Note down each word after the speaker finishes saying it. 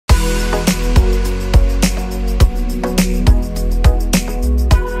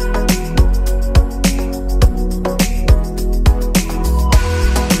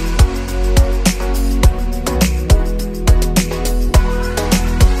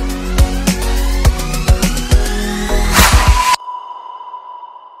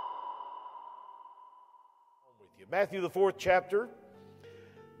Matthew, the 4th chapter,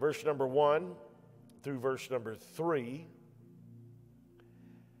 verse number 1 through verse number 3.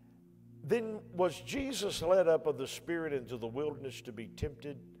 Then was Jesus led up of the Spirit into the wilderness to be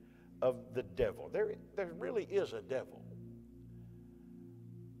tempted of the devil. There really is a devil.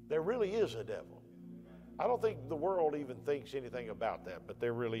 There really is a devil. I don't think the world even thinks anything about that, but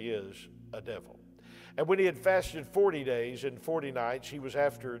there really is a devil. And when he had fasted 40 days and 40 nights, he was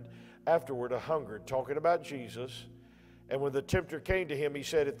afterward a hungered, talking about Jesus. And when the tempter came to him, he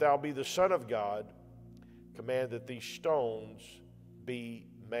said, If thou be the Son of God, command that these stones be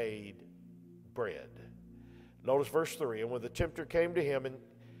made bread. Notice verse 3. And when the tempter came to him, and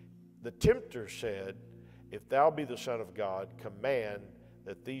the tempter said, If thou be the Son of God, command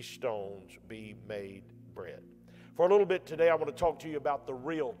that these stones be made bread. For a little bit today, I want to talk to you about the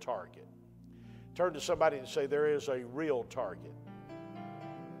real target. Turn to somebody and say, there is a real target.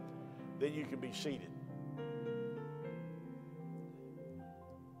 Then you can be seated.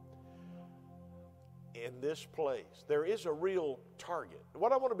 In this place, there is a real target.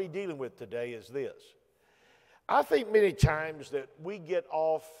 What I want to be dealing with today is this. I think many times that we get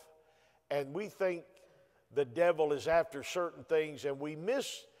off and we think the devil is after certain things, and we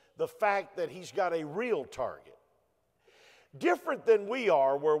miss the fact that he's got a real target. Different than we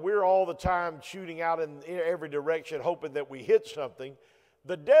are, where we're all the time shooting out in every direction, hoping that we hit something.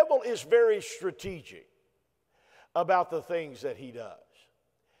 The devil is very strategic about the things that he does.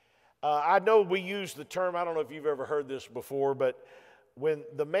 I know we use the term, I don't know if you've ever heard this before, but when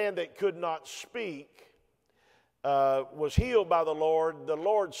the man that could not speak was healed by the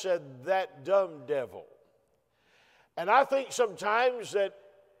Lord said, that dumb devil. And I think sometimes that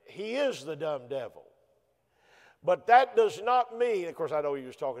he is the dumb devil. But that does not mean, of course I know he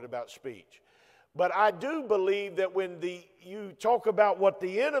was talking about speech, but I do believe that when you talk about what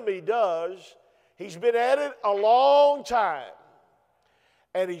the enemy does, he's been at it a long time.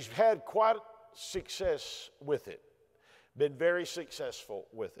 And he's had quite success with it. Been very successful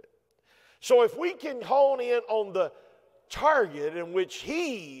with it. So if we can hone in on the target in which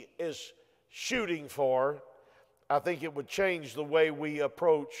he is shooting for, I think it would change the way we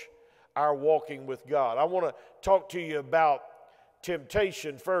approach our walking with God. I want to talk to you about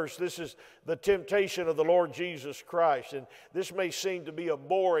temptation first. This is the temptation of the Lord Jesus Christ. And this may seem to be a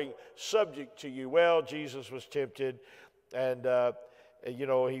boring subject to you. Well, Jesus was tempted, and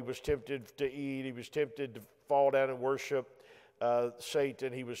he was tempted to eat. He was tempted to fall down and worship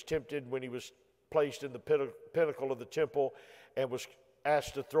Satan. He was tempted when he was placed in the pinnacle of the temple and was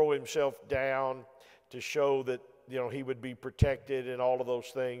asked to throw himself down to show that he would be protected and all of those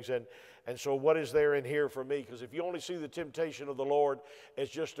things. And so what is there in here for me? Because if you only see the temptation of the Lord as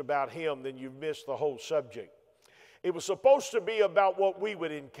just about him, then you've missed the whole subject. It was supposed to be about what we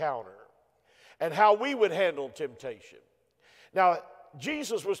would encounter and how we would handle temptation. Now,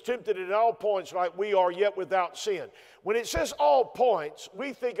 Jesus was tempted at all points like we are, yet without sin. When it says all points,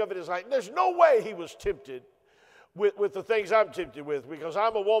 we think of it as like, there's no way he was tempted with the things I'm tempted with, because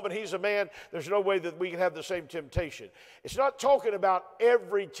I'm a woman, he's a man. There's no way that we can have the same temptation. It's not talking about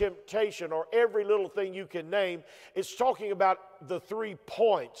every temptation or every little thing you can name. It's talking about the 3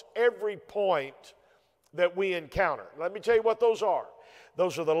 points, every point that we encounter. Let me tell you what those are.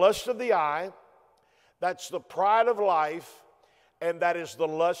 Those are the lust of the eye, that's the pride of life, and that is the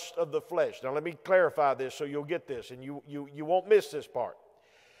lust of the flesh. Now let me clarify this so you'll get this, and you won't miss this part.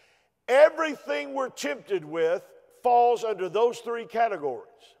 Everything we're tempted with falls under those 3 categories.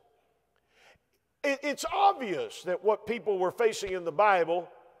 It's obvious that what people were facing in the Bible,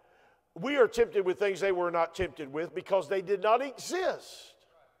 we are tempted with things they were not tempted with because they did not exist.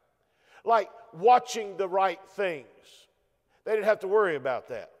 Like watching the right things. They didn't have to worry about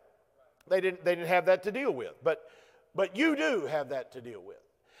that. They didn't have that to deal with. But you do have that to deal with.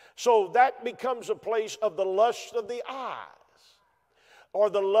 So that becomes a place of the lust of the eyes or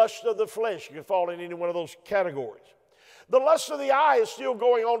the lust of the flesh. You can fall in any one of those categories. The lust of the eye is still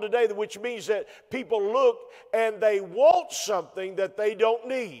going on today, which means that people look and they want something that they don't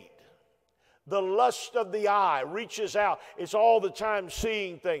need. The lust of the eye reaches out. It's all the time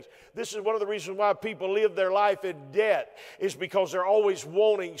seeing things. This is one of the reasons why people live their life in debt, is because they're always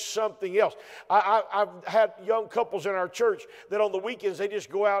wanting something else. I've had young couples in our church that on the weekends they just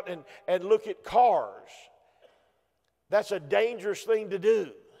go out and look at cars. That's a dangerous thing to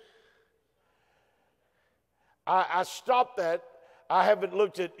do. I stopped that. I haven't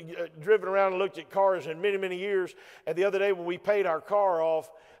driven around and looked at cars in many, many years. And the other day when we paid our car off,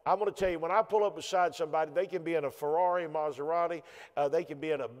 I'm going to tell you, when I pull up beside somebody, they can be in a Ferrari, Maserati, they can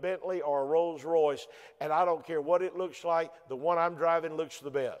be in a Bentley or a Rolls Royce, and I don't care what it looks like, the one I'm driving looks the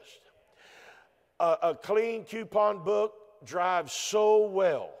best. a clean coupon book drives so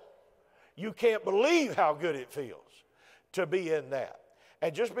well. You can't believe how good it feels to be in that.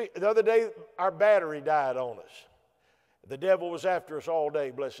 And the other day, our battery died on us. The devil was after us all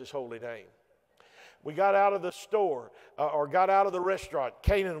day, bless his holy name. We got out of the store, or got out of the restaurant.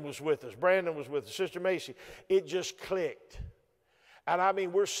 Canaan was with us. Brandon was with us. Sister Macey. It just clicked. And I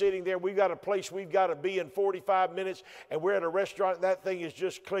mean, we're sitting there. We've got a place we've got to be in 45 minutes, and we're at a restaurant, and that thing is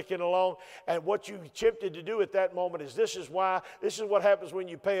just clicking along. And what you attempted to do at that moment is this is what happens when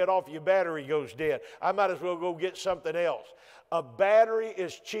you pay it off. Your battery goes dead. I might as well go get something else. A battery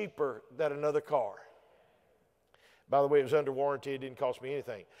is cheaper than another car. By the way, it was under warranty. It didn't cost me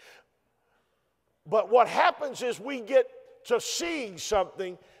anything. But what happens is we get to seeing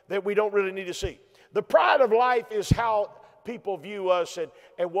something that we don't really need to see. The pride of life is how people view us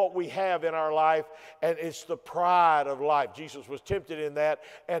and what we have in our life, and it's the pride of life. Jesus was tempted in that,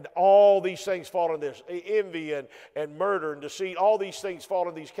 and all these things fall in this. Envy and murder and deceit, all these things fall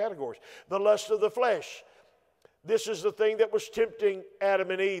in these categories. The lust of the flesh. This is the thing that was tempting Adam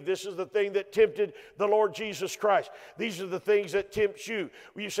and Eve. This is the thing that tempted the Lord Jesus Christ. These are the things that tempt you.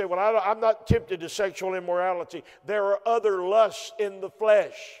 You say, well, I'm not tempted to sexual immorality. There are other lusts in the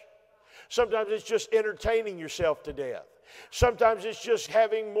flesh. Sometimes it's just entertaining yourself to death. Sometimes it's just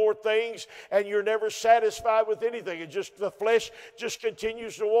having more things and you're never satisfied with anything. The flesh just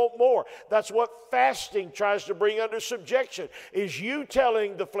continues to want more. That's what fasting tries to bring under subjection, is you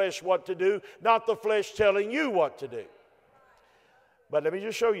telling the flesh what to do, not the flesh telling you what to do. But let me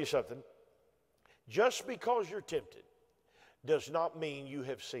just show you something. Just because you're tempted does not mean you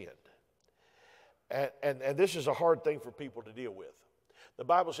have sinned. And this is a hard thing for people to deal with. The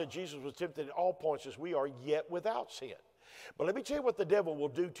Bible said Jesus was tempted in all points as we are, yet without sin. But let me tell you what the devil will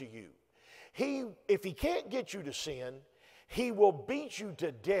do to you. If he can't get you to sin, he will beat you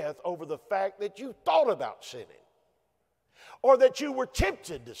to death over the fact that you thought about sinning or that you were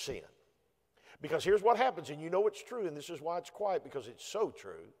tempted to sin. Because here's what happens, and you know it's true, and this is why it's quiet, because it's so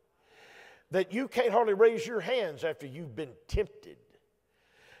true, that you can't hardly raise your hands after you've been tempted.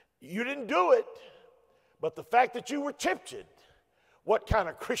 You didn't do it, but the fact that you were tempted, what kind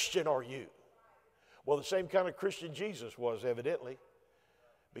of Christian are you? Well, the same kind of Christian Jesus was, evidently,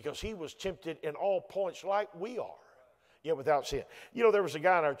 because he was tempted in all points like we are, yet without sin. You know, there was a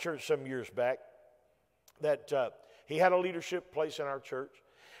guy in our church some years back that he had a leadership place in our church,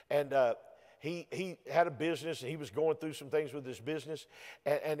 and he had a business, and he was going through some things with his business,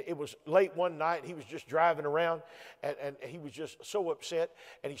 and it was late one night. He was just driving around, and he was just so upset,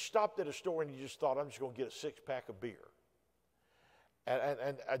 and he stopped at a store, and he just thought, I'm just going to get a six-pack of beer. And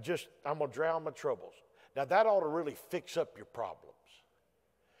I'm going to drown my troubles. Now, that ought to really fix up your problems.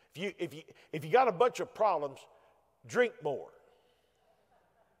 If you got a bunch of problems, drink more.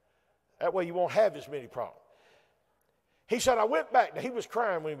 That way you won't have as many problems. He said, I went back. Now, he was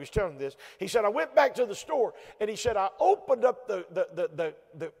crying when he was telling this. He said, I went back to the store, and he said, I opened up the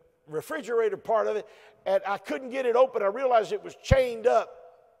refrigerator part of it, and I couldn't get it open. I realized it was chained up.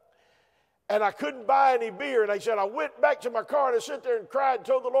 And I couldn't buy any beer. And he said, I went back to my car and I sat there and cried and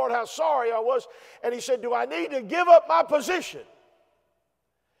told the Lord how sorry I was. And he said, do I need to give up my position?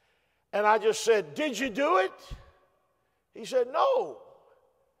 And I just said, did you do it? He said, no.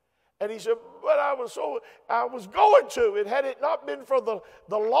 And he said, but I was going to. And had it not been for the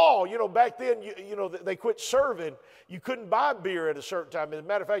law, you know, back then, you know, they quit serving. You couldn't buy beer at a certain time. As a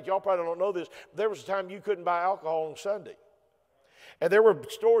matter of fact, y'all probably don't know this. There was a time you couldn't buy alcohol on Sunday. And there were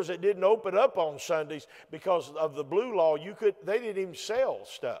stores that didn't open up on Sundays because of the blue law. They didn't even sell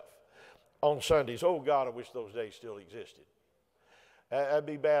stuff on Sundays. Oh, God, I wish those days still existed. That'd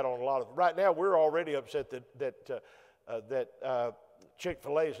be bad on a lot of them. Right now, we're already upset that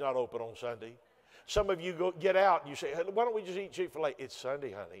Chick-fil-A is not open on Sunday. Some of you get out and you say, hey, why don't we just eat Chick-fil-A? It's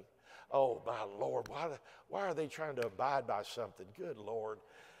Sunday, honey. Oh, my Lord, why are they trying to abide by something? Good Lord.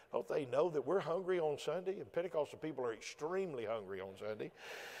 Don't they know that we're hungry on Sunday? And Pentecostal people are extremely hungry on Sunday.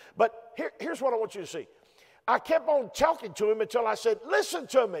 But here's what I want you to see. I kept on talking to him until I said, listen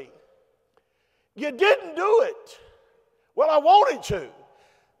to me. You didn't do it. Well, I wanted to.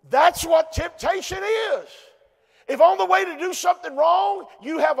 That's what temptation is. If on the way to do something wrong,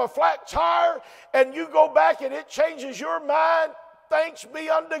 you have a flat tire and you go back and it changes your mind, thanks be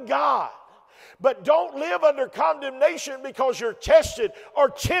unto God. But don't live under condemnation because you're tested or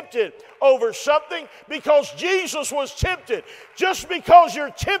tempted over something, because Jesus was tempted. Just because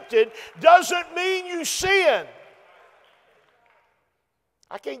you're tempted doesn't mean you sin.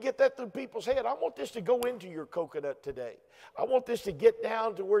 I can't get that through people's head. I want this to go into your coconut today. I want this to get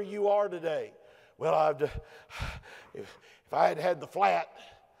down to where you are today. Well, if I had had the flat,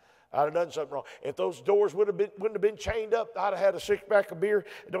 I'd have done something wrong. If those doors wouldn't have been chained up, I'd have had a 6-pack of beer.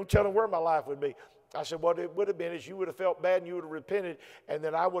 Don't tell them where my life would be. I said, what it would have been is you would have felt bad and you would have repented, and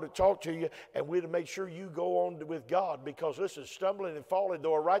then I would have talked to you, and we'd have made sure you go on with God. Because listen, stumbling and falling,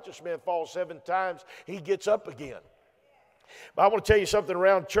 though a righteous man falls 7 times, he gets up again. But I want to tell you something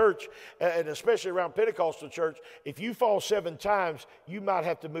around church, and especially around Pentecostal church. If you fall 7 times, you might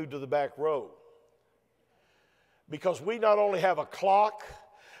have to move to the back row. Because we not only have a clock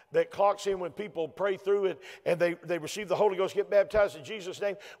that clocks in when people pray through it and they receive the Holy Ghost, get baptized in Jesus'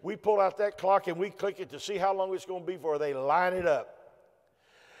 name. We pull out that clock and we click it to see how long it's going to be before they line it up.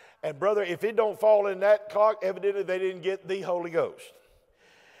 And brother, if it don't fall in that clock, evidently they didn't get the Holy Ghost.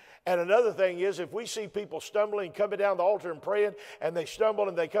 And another thing is, if we see people stumbling, coming down the altar and praying, and they stumble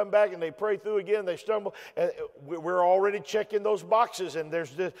and they come back and they pray through again, they stumble, and we're already checking those boxes. And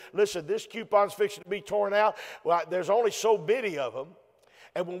there's this, listen, this coupon's fixing to be torn out. Well, there's only so many of them.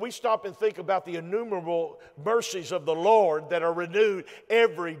 And when we stop and think about the innumerable mercies of the Lord that are renewed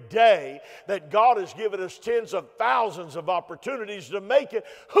every day, that God has given us tens of thousands of opportunities to make it,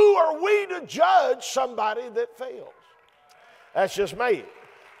 who are we to judge somebody that fails? That's just me.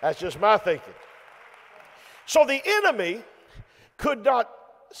 That's just my thinking. So the enemy could not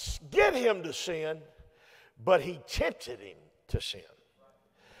get him to sin, but he tempted him to sin.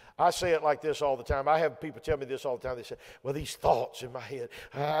 I say it like this all the time. I have people tell me this all the time. They say, well, these thoughts in my head,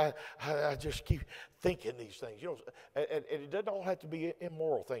 I just keep thinking these things. You know, and it doesn't all have to be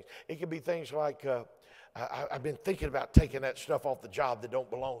immoral things. It can be things like, I've been thinking about taking that stuff off the job that don't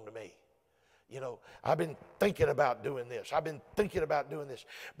belong to me. You know, I've been thinking about doing this. I've been thinking about doing this.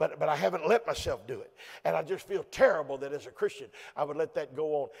 But I haven't let myself do it. And I just feel terrible that as a Christian, I would let that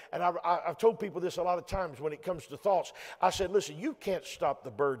go on. And I've told people this a lot of times when it comes to thoughts. I said, listen, you can't stop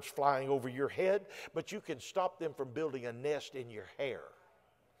the birds flying over your head, but you can stop them from building a nest in your hair.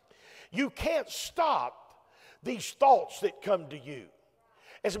 You can't stop these thoughts that come to you.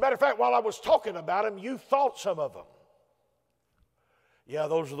 As a matter of fact, while I was talking about them, you thought some of them. Yeah,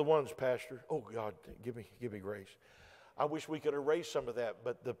 those are the ones, Pastor. Oh, God, give me grace. I wish we could erase some of that,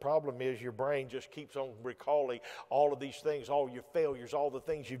 but the problem is your brain just keeps on recalling all of these things, all your failures, all the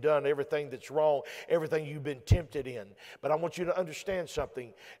things you've done, everything that's wrong, everything you've been tempted in. But I want you to understand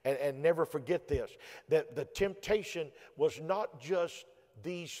something and never forget this, that the temptation was not just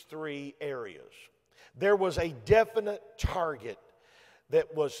these 3 areas. There was a definite target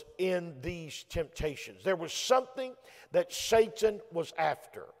that was in these temptations. There was something that Satan was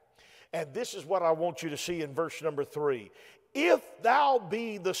after. And this is what I want you to see in verse number 3. If thou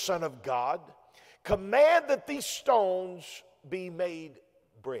be the Son of God, command that these stones be made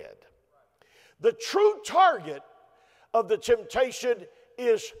bread. The true target of the temptation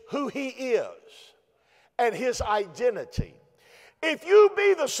is who he is and his identity. If you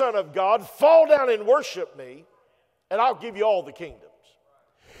be the Son of God, fall down and worship me, and I'll give you all the kingdoms.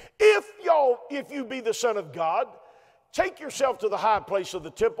 If you be the Son of God, take yourself to the high place of the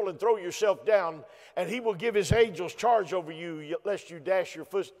temple and throw yourself down, and he will give his angels charge over you, lest you dash your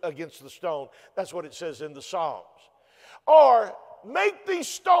foot against the stone. That's what it says in the Psalms. Or make these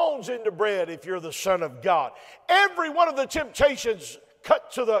stones into bread if you're the Son of God. Every one of the temptations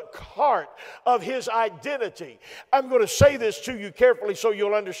cut to the heart of his identity. I'm going to say this to you carefully so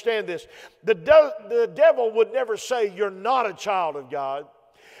you'll understand this. The devil would never say you're not a child of God.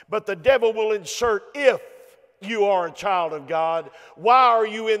 But the devil will insert, if you are a child of God, why are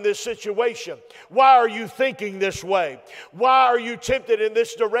you in this situation? Why are you thinking this way? Why are you tempted in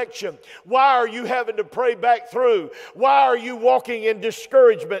this direction? Why are you having to pray back through? Why are you walking in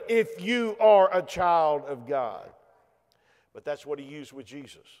discouragement if you are a child of God? But that's what he used with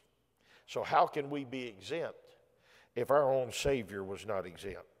Jesus. So how can we be exempt if our own Savior was not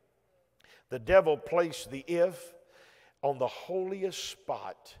exempt? The devil placed the if on the holiest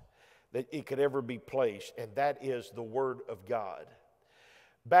spot that it could ever be placed, and that is the Word of God.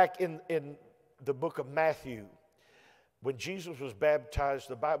 Back in the book of Matthew, when Jesus was baptized,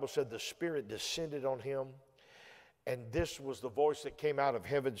 the Bible said the Spirit descended on him, and this was the voice that came out of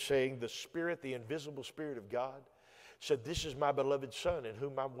heaven saying, the Spirit, the invisible Spirit of God, said, this is my beloved Son in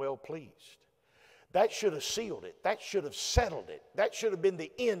whom I'm well pleased. That should have sealed it. That should have settled it. That should have been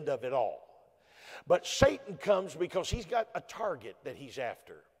the end of it all. But Satan comes because he's got a target that he's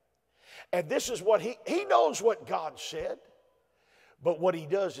after. And this is what he knows what God said. But what he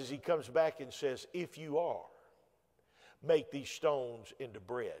does is he comes back and says, if you are, make these stones into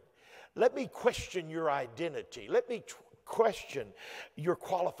bread. Let me question your identity. Let me question your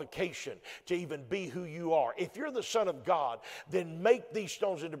qualification to even be who you are. If you're the Son of God, then make these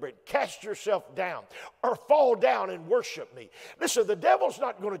stones into bread. Cast yourself down or fall down and worship me. Listen, the devil's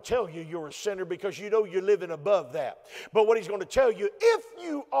not going to tell you you're a sinner because you know you're living above that. But what he's going to tell you, if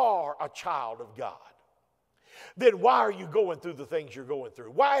you are a child of God, then why are you going through the things you're going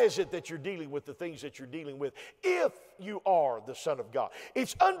through? Why is it that you're dealing with the things that you're dealing with if you are the Son of God?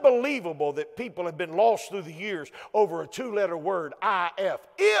 It's unbelievable that people have been lost through the years over a two-letter word, IF.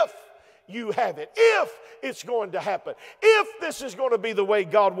 If you have it, if it's going to happen, if this is going to be the way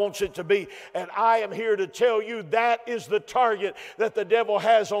God wants it to be. And I am here to tell you that is the target that the devil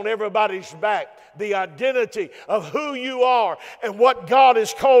has on everybody's back. The identity of who you are and what God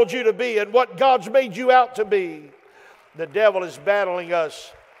has called you to be and what God's made you out to be. The devil is battling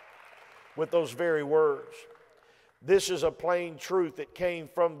us with those very words. This is a plain truth that came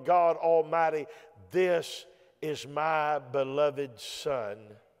from God Almighty. This is my beloved Son,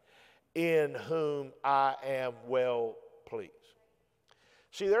 in whom I am well pleased.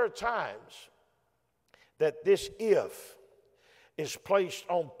 See, there are times that this if is placed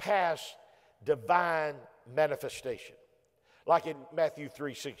on past divine manifestation. Like in Matthew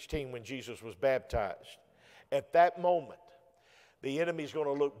 3:16 when Jesus was baptized. At that moment, the enemy's going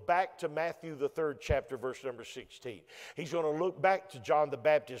to look back to Matthew the 3rd chapter, verse number 16. He's going to look back to John the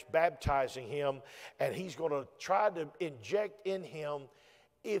Baptist baptizing him, and he's going to try to inject in him,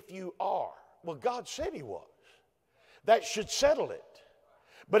 if you are. Well, God said he was. That should settle it.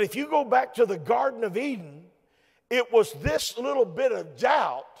 But if you go back to the Garden of Eden, it was this little bit of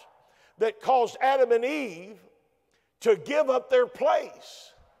doubt that caused Adam and Eve to give up their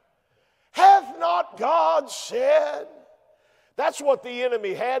place. Hath not God said? That's what the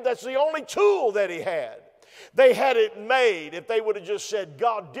enemy had. That's the only tool that he had. They had it made. If they would have just said,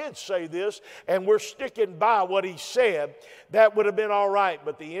 God did say this, and we're sticking by what he said, that would have been all right.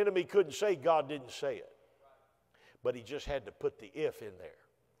 But the enemy couldn't say God didn't say it. But he just had to put the if in there.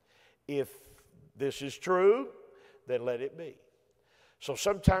 If this is true, then let it be. So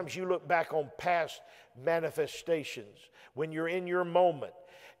sometimes you look back on past manifestations when you're in your moment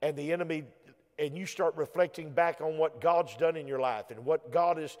and the enemy, and you start reflecting back on what God's done in your life and what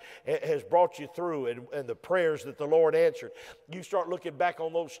God has brought you through and the prayers that the Lord answered. You start looking back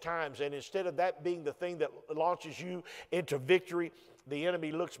on those times, and instead of that being the thing that launches you into victory, the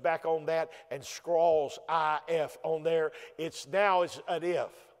enemy looks back on that and scrawls IF on there. It's an if.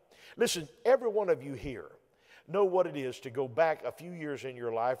 Listen, every one of you here know what it is to go back a few years in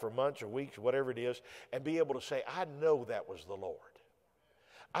your life or months or weeks, whatever it is, and be able to say, I know that was the Lord.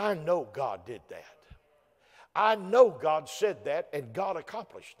 I know God did that. I know God said that, and God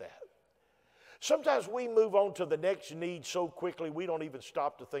accomplished that. Sometimes we move on to the next need so quickly we don't even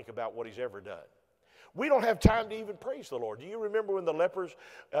stop to think about what he's ever done. We don't have time to even praise the Lord. Do you remember when the lepers,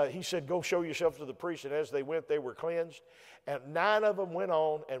 he said, go show yourself to the priest, and as they went, they were cleansed? And 9 of them went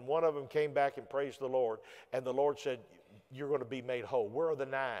on, and 1 of them came back and praised the Lord. And the Lord said, you're going to be made whole. Where are the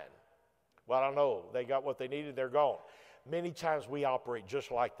 9? Well, I don't know. They got what they needed. They're gone. Many times we operate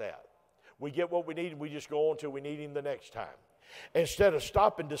just like that. We get what we need, and we just go on until we need him the next time. Instead of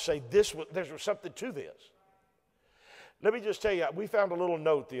stopping to say, there's something to this. Let me just tell you, we found a little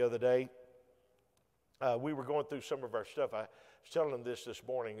note the other day. We were going through some of our stuff. I was telling them this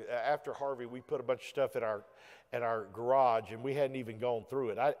morning. After Harvey, we put a bunch of stuff in our garage, and we hadn't even gone through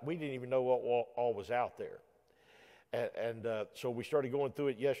it. We didn't even know what all was out there. And so we started going through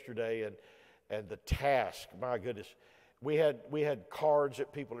it yesterday, and the task, my goodness. We had cards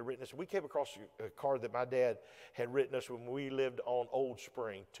that people had written us. We came across a card that my dad had written us when we lived on Old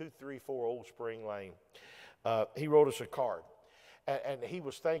Spring, 234 Old Spring Lane. He wrote us a card, and he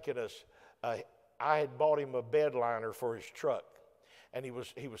was thanking us. I had bought him a bed liner for his truck, and he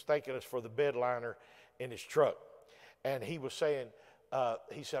was thanking us for the bed liner in his truck. And he was saying,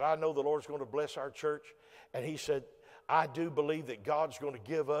 he said, I know the Lord's going to bless our church. And he said, I do believe that God's going to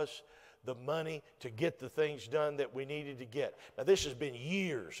give us the money to get the things done that we needed to get. Now, this has been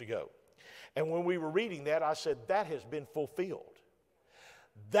years ago. And when we were reading that, I said, that has been fulfilled.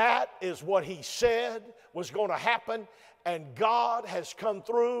 That is what he said was going to happen. And God has come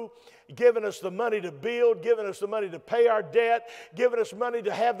through, given us the money to build, given us the money to pay our debt, given us money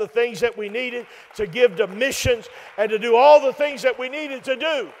to have the things that we needed, to give to missions, and to do all the things that we needed to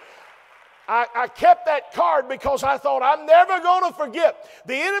do. I kept that card because I thought, I'm never going to forget.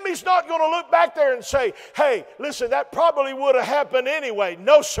 The enemy's not going to look back there and say, hey, listen, that probably would have happened anyway.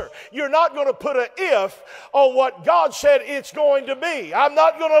 No, sir. You're not going to put an if on what God said it's going to be. I'm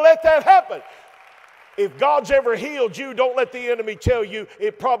not going to let that happen. If God's ever healed you, don't let the enemy tell you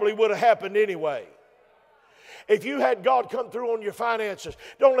it probably would have happened anyway. If you had God come through on your finances,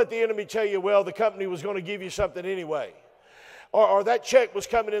 don't let the enemy tell you, well, the company was going to give you something anyway. Or that check was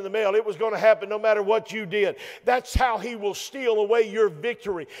coming in the mail. It was going to happen no matter what you did. That's how he will steal away your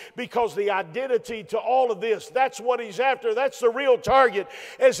victory, because the identity to all of this, that's what he's after. That's the real target,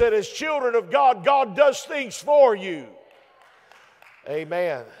 is that as children of God, God does things for you.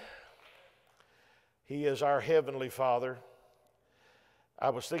 Amen. He is our Heavenly Father. I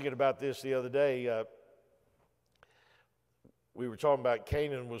was thinking about this the other day. We were talking about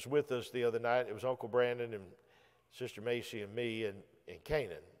Canaan was with us the other night. It was Uncle Brandon and Sister Macey and me and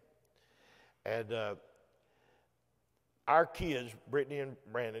Canaan. And our kids, Brittany and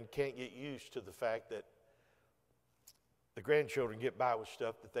Brandon, can't get used to the fact that the grandchildren get by with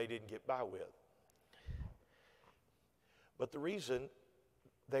stuff that they didn't get by with. But the reason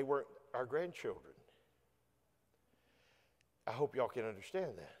they weren't our grandchildren, I hope y'all can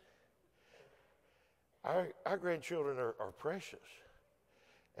understand that. Our grandchildren are precious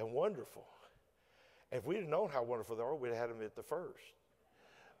and wonderful. If we'd have known how wonderful they are, we'd have had them at the first.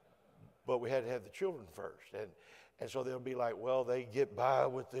 But we had to have the children first. And so they'll be like, well, they get by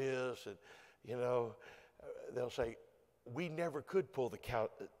with this. And, you know, they'll say, we never could pull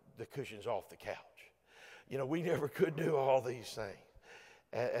the cushions off the couch. You know, we never could do all these things.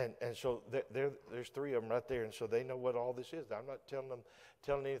 And so there's three of them right there. And so they know what all this is. I'm not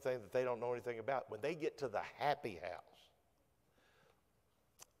telling anything that they don't know anything about. When they get to the happy house,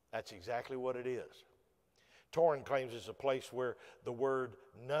 that's exactly what it is. Torrin claims it's a place where the word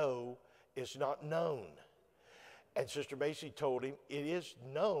no is not known. And Sister Macey told him it is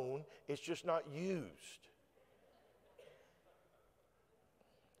known, it's just not used.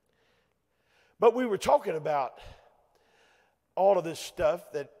 But we were talking about all of this stuff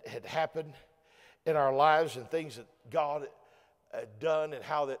that had happened in our lives and things that God had done, and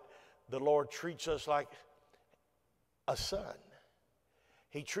how that the Lord treats us like a son.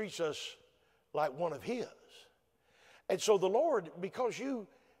 He treats us like one of His. And so the Lord, because you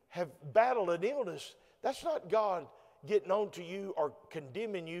have battled an illness, that's not God getting on to you or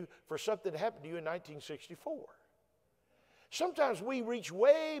condemning you for something that happened to you in 1964. Sometimes we reach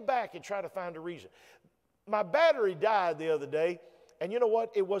way back and try to find a reason. My battery died the other day, and you know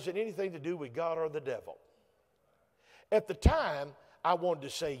what? It wasn't anything to do with God or the devil. At the time, I wanted to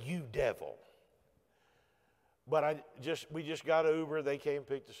say, you devil. But we just got an Uber. They came and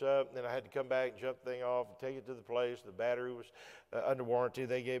picked us up. And then I had to come back and jump the thing off and take it to the place. The battery was under warranty.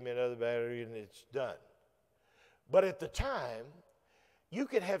 They gave me another battery, and it's done. But at the time, you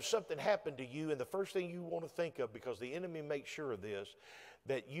could have something happen to you, and the first thing you want to think of, because the enemy makes sure of this,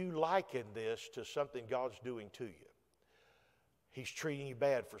 that you liken this to something God's doing to you. He's treating you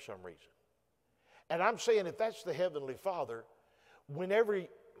bad for some reason. And I'm saying, if that's the Heavenly Father, when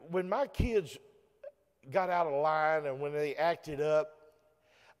my kids got out of line and when they acted up,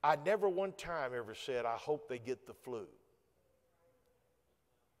 I never one time ever said, I hope they get the flu.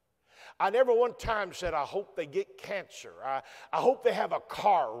 I never one time said, I hope they get cancer. I hope they have a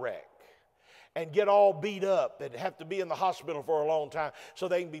car wreck and get all beat up and have to be in the hospital for a long time so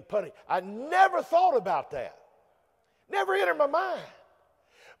they can be punished. I never thought about that. Never entered my mind.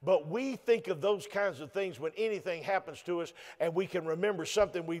 But we think of those kinds of things when anything happens to us, and we can remember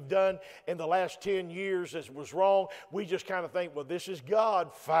something we've done in the last 10 years that was wrong. We just kind of think, well, this is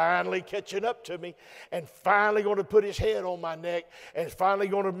God finally catching up to me and finally going to put His head on my neck and finally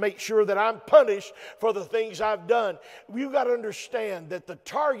going to make sure that I'm punished for the things I've done. You've got to understand that the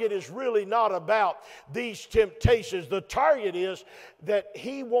target is really not about these temptations. The target is that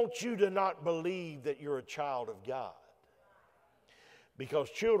He wants you to not believe that you're a child of God.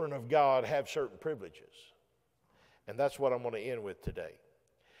 Because children of God have certain privileges. And that's what I'm going to end with today.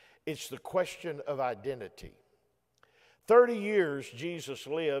 It's the question of identity. 30 years Jesus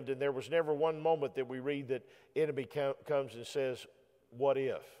lived, and there was never one moment that we read that enemy comes and says, what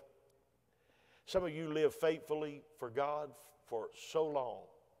if? Some of you live faithfully for God for so long.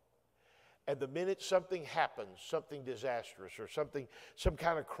 And the minute something happens, something disastrous or some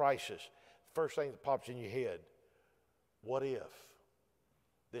kind of crisis, first thing that pops in your head, what if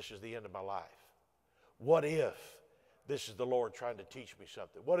this is the end of my life? What if this is the Lord trying to teach me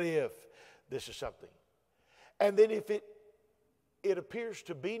something? What if this is something? And then if it appears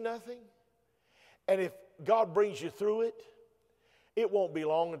to be nothing, and if God brings you through it, it won't be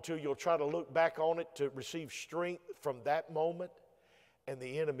long until you'll try to look back on it to receive strength from that moment, and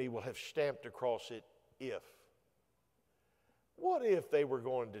the enemy will have stamped across it, if. What if they were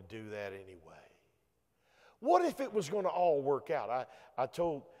going to do that anyway? What if it was going to all work out? I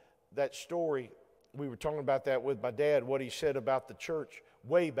told that story we were talking about that with my dad, what he said about the church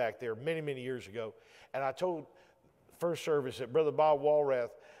way back there many, many years ago. And I told first service that Brother Bob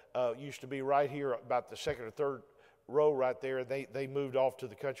Walrath used to be right here about the second or third row right there. They moved off to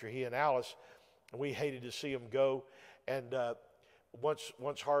the country, he and Alice, and we hated to see them go. And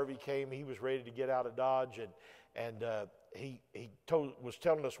once Harvey came, he was ready to get out of Dodge, and he was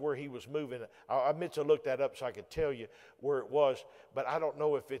telling us where he was moving. I meant to look that up so I could tell you where it was, but I don't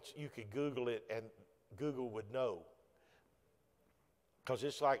know if you could Google it and Google would know, because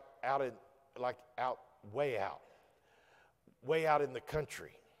it's like way out in the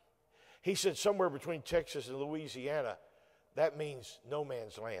country. He said somewhere between Texas and Louisiana. That means no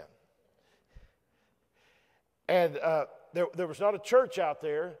man's land. And there was not a church out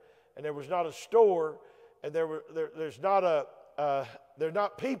there, and there was not a store, and there's not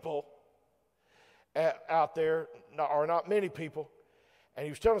people out there, or not many people. And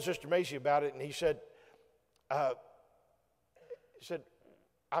he was telling Sister Macey about it, and he said, I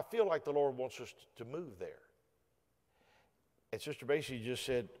feel like the Lord wants us to move there. And Sister Macey just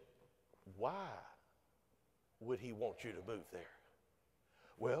said, why would he want you to move there?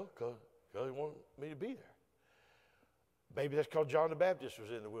 Well, because he wanted me to be there. Maybe that's because John the Baptist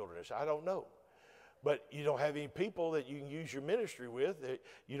was in the wilderness. I don't know. But you don't have any people that you can use your ministry with.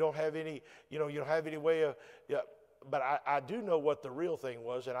 You don't have any, you don't have any way of, but I do know what the real thing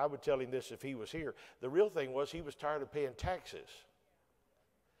was, and I would tell him this if he was here. The real thing was he was tired of paying taxes.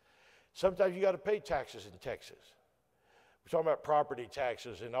 Sometimes you got to pay taxes in Texas. We're talking about property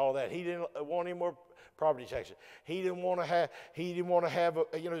taxes and all that. He didn't want any more property taxes. He didn't want to have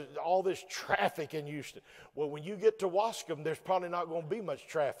all this traffic in Houston. Well, when you get to Wascom, there's probably not going to be much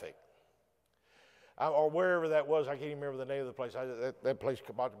traffic. Or wherever that was, I can't even remember the name of the place. That place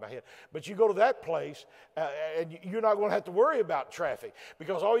came out to my head. But you go to that place, and you're not going to have to worry about traffic,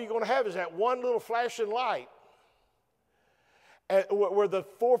 because all you're going to have is that one little flashing light. Where the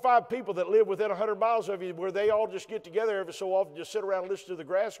 4 or 5 people that live within 100 miles of you, where they all just get together every so often, just sit around and listen to the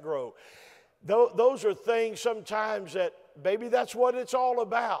grass grow. Those are things sometimes that, baby, that's what it's all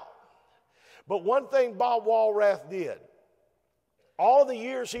about. But one thing Bob Walrath did, all the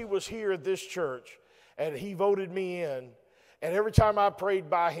years he was here at this church, and he voted me in, and every time I prayed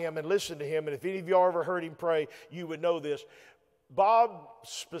by him and listened to him, and if any of y'all ever heard him pray, you would know this, Bob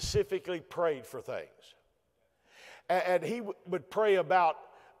specifically prayed for things. And he would pray about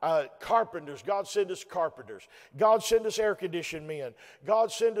carpenters. God send us carpenters. God send us air-conditioned men.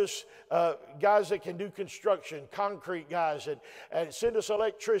 God send us guys that can do construction, concrete guys, and send us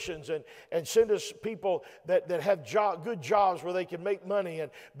electricians, and send us people that have good jobs where they can make money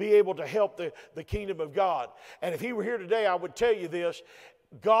and be able to help the kingdom of God. And if he were here today, I would tell you this: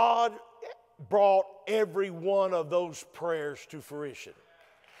 God brought every one of those prayers to fruition.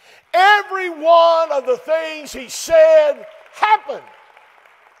 Every one of the things he said happened.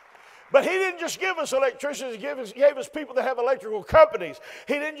 But he didn't just give us electricians, he gave us people that have electrical companies.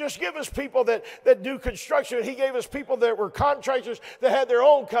 He didn't just give us people that do construction. He gave us people that were contractors that had their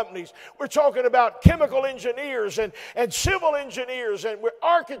own companies. We're talking about chemical engineers and civil engineers, and we're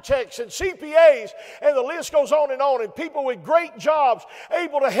architects and CPAs, and the list goes on, and people with great jobs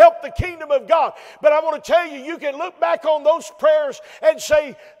able to help the kingdom of God. But I want to tell you, you can look back on those prayers and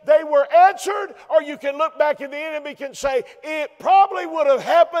say they were answered, or you can look back and the enemy can say it probably would have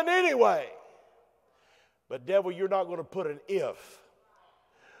happened anyway. But devil, you're not going to put an if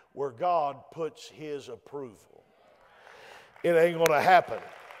where God puts his approval. It ain't going to happen.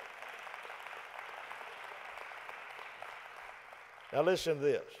 Now listen to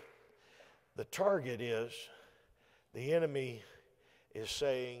this. The target is, the enemy is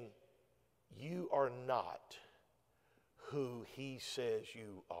saying, you are not who he says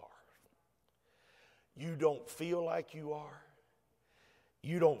you are. You don't feel like you are.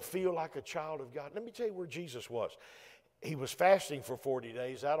 You don't feel like a child of God. Let me tell you where Jesus was. He was fasting for 40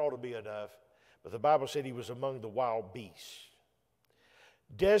 days. That ought to be enough. But the Bible said he was among the wild beasts.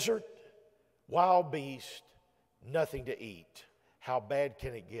 Desert, wild beast, nothing to eat. How bad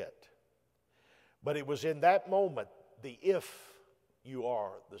can it get? But it was in that moment, the if you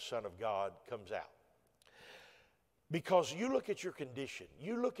are the Son of God comes out. Because you look at your condition,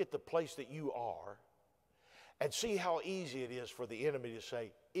 you look at the place that you are, and see how easy it is for the enemy to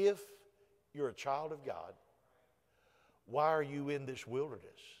say, if you're a child of God, why are you in this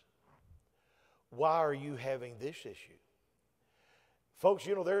wilderness? Why are you having this issue? Folks,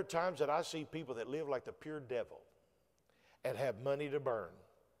 there are times that I see people that live like the pure devil and have money to burn.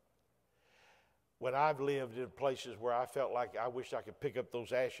 When I've lived in places where I felt like I wished I could pick up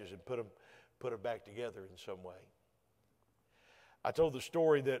those ashes and put them back together in some way. I told the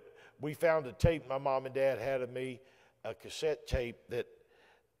story that we found a tape my mom and dad had of me, a cassette tape that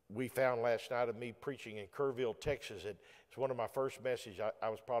we found last night of me preaching in Kerrville, Texas. And it's one of my first messages. I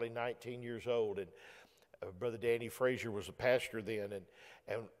was probably 19 years old, and Brother Danny Frazier was a pastor then.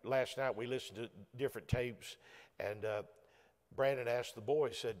 And last night we listened to different tapes, and Brandon asked the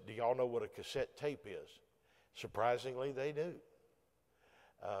boys, said, do y'all know what a cassette tape is? Surprisingly, they do.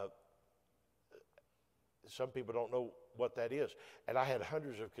 Some people don't know what that is. And I had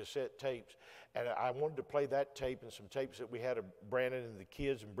hundreds of cassette tapes, and I wanted to play that tape and some tapes that we had of Brandon and the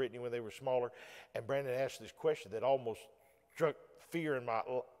kids and Brittany when they were smaller. And Brandon asked this question that almost struck fear in my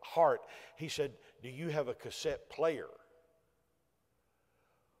heart. He said, do you have a cassette player?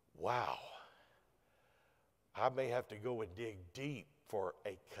 Wow. I may have to go and dig deep for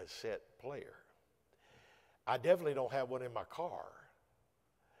a cassette player. I definitely don't have one in my car.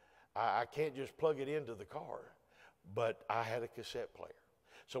 I can't just plug it into the car, but I had a cassette player.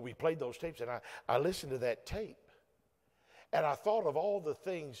 So we played those tapes, and I listened to that tape, and I thought of all the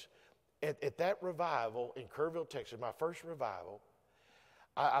things at that revival in Kerrville, Texas, my first revival.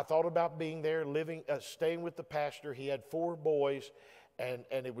 I thought about being there, living, staying with the pastor. He had 4 boys, and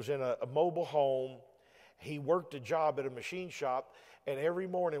it was in a mobile home. He worked a job at a machine shop, and every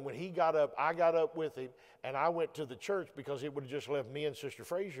morning when he got up, I got up with him, and I went to the church because it would have just left me and Sister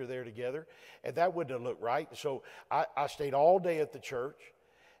Frazier there together, and that wouldn't have looked right. So I stayed all day at the church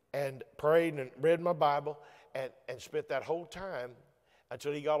and prayed and read my Bible and spent that whole time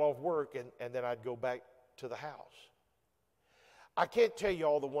until he got off work, and then I'd go back to the house. I can't tell you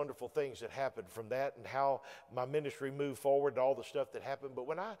all the wonderful things that happened from that and how my ministry moved forward and all the stuff that happened, but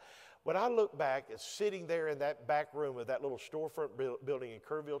when I look back at sitting there in that back room of that little storefront building in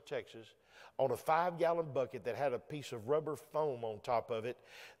Kerrville, Texas, on a 5-gallon bucket that had a piece of rubber foam on top of it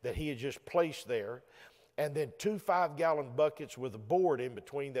that he had just placed there, and then 2 5-gallon buckets with a board in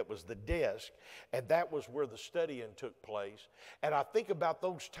between that was the desk, and that was where the studying took place. And I think about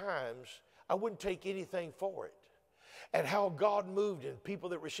those times, I wouldn't take anything for it. And how God moved in people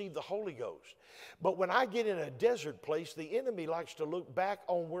that received the Holy Ghost. But when I get in a desert place, the enemy likes to look back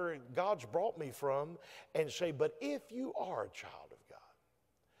on where God's brought me from and say, but if you are a child of God,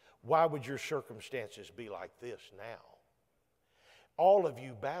 why would your circumstances be like this now? All of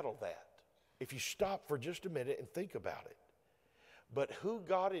you battle that. If you stop for just a minute and think about it. But who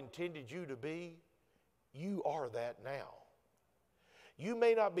God intended you to be, you are that now. You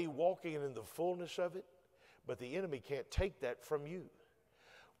may not be walking in the fullness of it, but the enemy can't take that from you.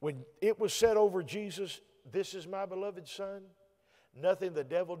 When it was said over Jesus, this is my beloved Son, nothing the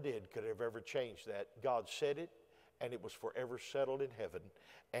devil did could have ever changed that. God said it, and it was forever settled in heaven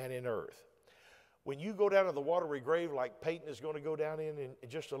and in earth. When you go down to the watery grave like Peyton is going to go down in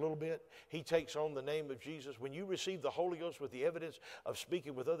just a little bit, he takes on the name of Jesus. When you receive the Holy Ghost with the evidence of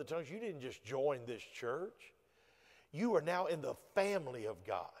speaking with other tongues, you didn't just join this church. You are now in the family of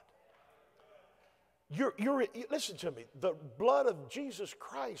God. Listen to me, the blood of Jesus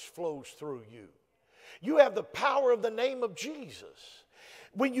Christ flows through you. You have the power of the name of Jesus.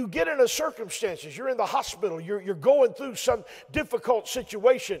 When you get into circumstances, you're in the hospital, you're going through some difficult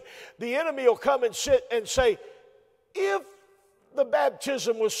situation, the enemy will come and sit and say, if the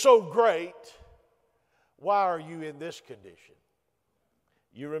baptism was so great, why are you in this condition?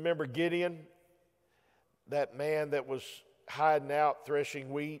 You remember Gideon, that man that was hiding out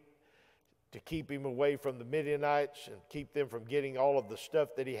threshing wheat to keep him away from the Midianites and keep them from getting all of the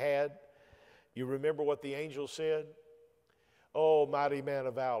stuff that he had? You remember what the angel said? Oh, mighty man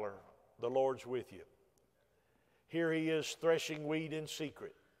of valor, the Lord's with you. Here he is threshing wheat in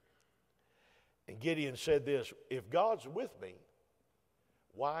secret. And Gideon said this, if God's with me,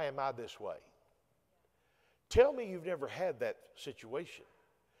 why am I this way? Tell me you've never had that situation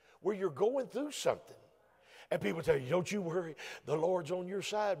where you're going through something. And people tell you, don't you worry, the Lord's on your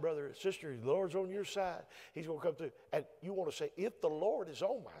side, brother and sister. The Lord's on your side. He's going to come through. And you want to say, if the Lord is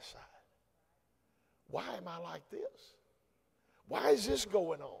on my side, why am I like this? Why is this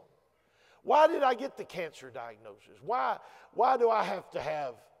going on? Why did I get the cancer diagnosis? Why do I have to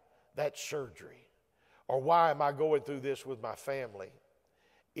have that surgery? Or why am I going through this with my family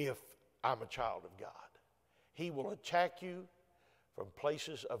if I'm a child of God? He will attack you from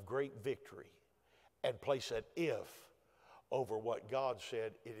places of great victory and place an if over what God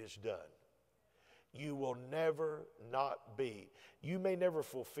said it is done. You will never not be. You may never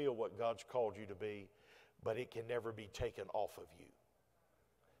fulfill what God's called you to be, but it can never be taken off of you.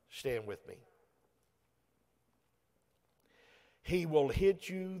 Stand with me. He will hit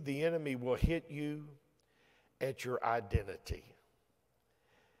you, the enemy will hit you at your identity.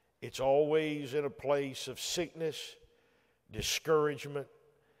 It's always in a place of sickness, discouragement.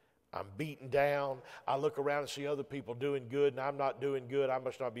 I'm beaten down. I look around and see other people doing good, and I'm not doing good. I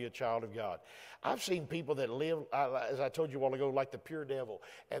must not be a child of God. I've seen people that live, as I told you a while ago, like the pure devil,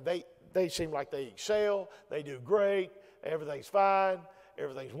 and they seem like they excel, they do great, everything's fine,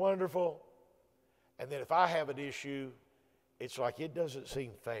 everything's wonderful. And then if I have an issue, it's like it doesn't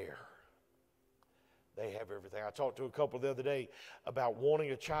seem fair. They have everything. I talked to a couple the other day about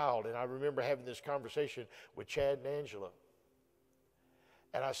wanting a child, and I remember having this conversation with Chad and Angela.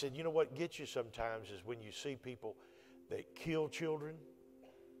 And I said, you know what gets you sometimes is when you see people that kill children,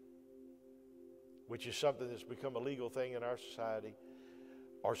 which is something that's become a legal thing in our society,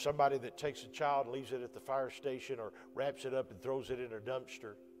 or somebody that takes a child and leaves it at the fire station or wraps it up and throws it in a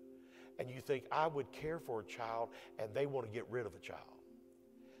dumpster. And you think, I would care for a child, and they want to get rid of a child.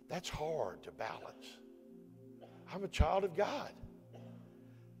 That's hard to balance. I'm a child of God.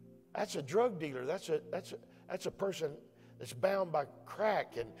 That's a drug dealer. That's a person that's bound by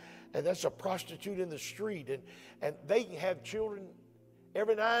crack, and that's a prostitute in the street, and they can have children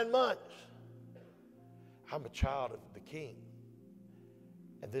every 9 months. I'm a child of the King,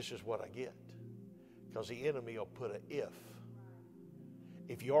 and this is what I get, because the enemy will put an if.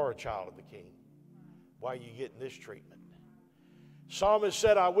 If you are a child of the King, why are you getting this treatment? Psalmist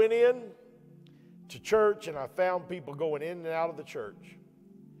said, I went in to church and I found people going in and out of the church.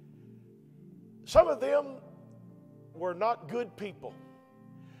 Some of them were not good people,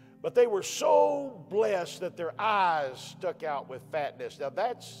 but they were so blessed that their eyes stuck out with fatness. Now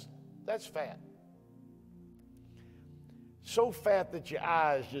that's fat. So fat that your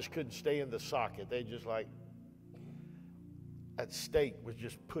eyes just couldn't stay in the socket. They just like, that steak was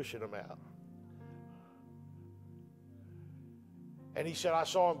just pushing them out. And he said, I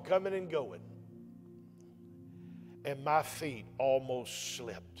saw them coming and going, and my feet almost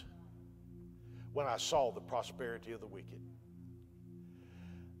slipped when I saw the prosperity of the wicked.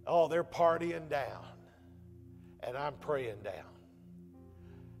 Oh, they're partying down, and I'm praying down.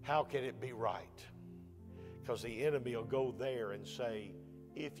 How can it be right? Because the enemy will go there and say,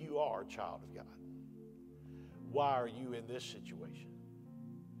 if you are a child of God, why are you in this situation?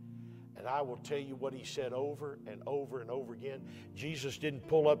 And I will tell you what he said over and over and over again. Jesus didn't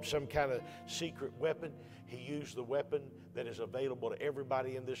pull up some kind of secret weapon. He used the weapon that is available to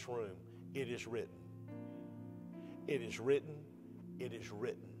everybody in this room. It is written. It is written. It is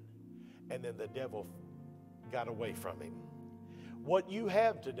written. And then the devil got away from him. What you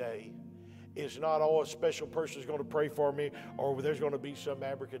have today is not, oh, a special person is going to pray for me, or there's going to be some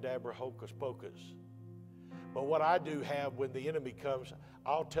abracadabra hocus pocus. But what I do have when the enemy comes,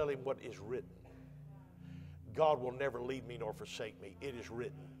 I'll tell him what is written. God will never leave me nor forsake me. It is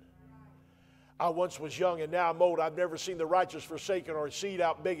written. I once was young and now I'm old. I've never seen the righteous forsaken or a seed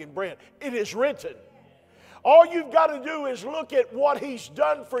out begging bread. It is written. All you've got to do is look at what he's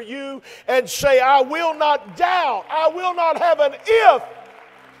done for you and say, I will not doubt. I will not have an if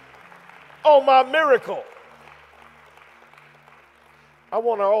on my miracle. I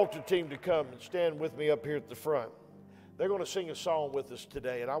want our altar team to come and stand with me up here at the front. They're going to sing a song with us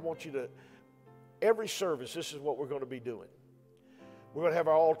today, and I want you to, every service, this is what we're going to be doing. We're going to have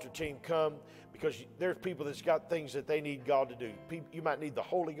our altar team come because there's people that's got things that they need God to do. You might need the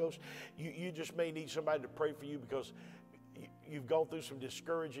Holy Ghost. You just may need somebody to pray for you because you've gone through some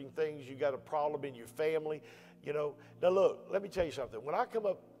discouraging things. You got a problem in your family. You know. Now look, let me tell you something. When I come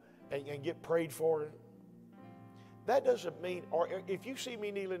up and get prayed for, that doesn't mean, or if you see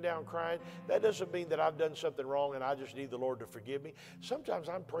me kneeling down crying, that doesn't mean that I've done something wrong and I just need the Lord to forgive me. Sometimes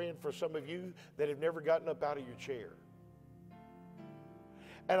I'm praying for some of you that have never gotten up out of your chair.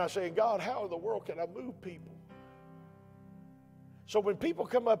 And I say, God, how in the world can I move people? So when people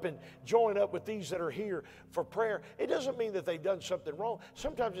come up and join up with these that are here for prayer, it doesn't mean that they've done something wrong.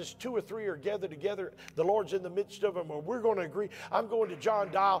 Sometimes it's 2 or 3 are gathered together. The Lord's in the midst of them, or we're going to agree. I'm going to John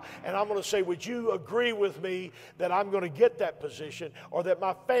Dial, and I'm going to say, would you agree with me that I'm going to get that position, or that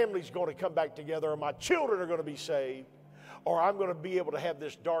my family's going to come back together, or my children are going to be saved, or I'm going to be able to have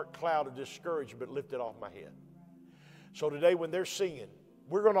this dark cloud of discouragement lifted off my head. So today when they're singing,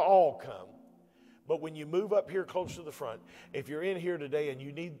 we're going to all come. But when you move up here close to the front, if you're in here today and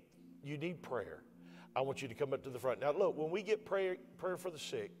you need prayer, I want you to come up to the front. Now look, when we get prayer for the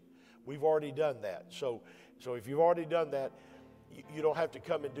sick, we've already done that. So if you've already done that, you don't have to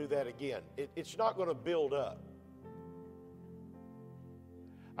come and do that again. It's not going to build up.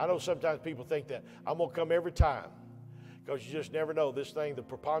 I know sometimes people think that I'm going to come every time, because you just never know. This thing, the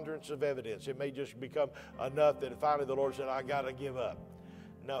preponderance of evidence, it may just become enough that finally the Lord said, I got to give up.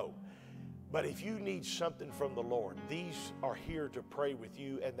 No. But if you need something from the Lord, these are here to pray with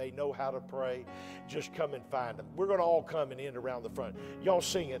you, and they know how to pray. Just come and find them. We're going to all come and end around the front. Y'all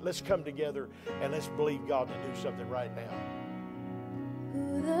sing it. Let's come together and let's believe God to do something right now.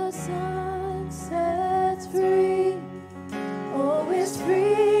 Who the Son set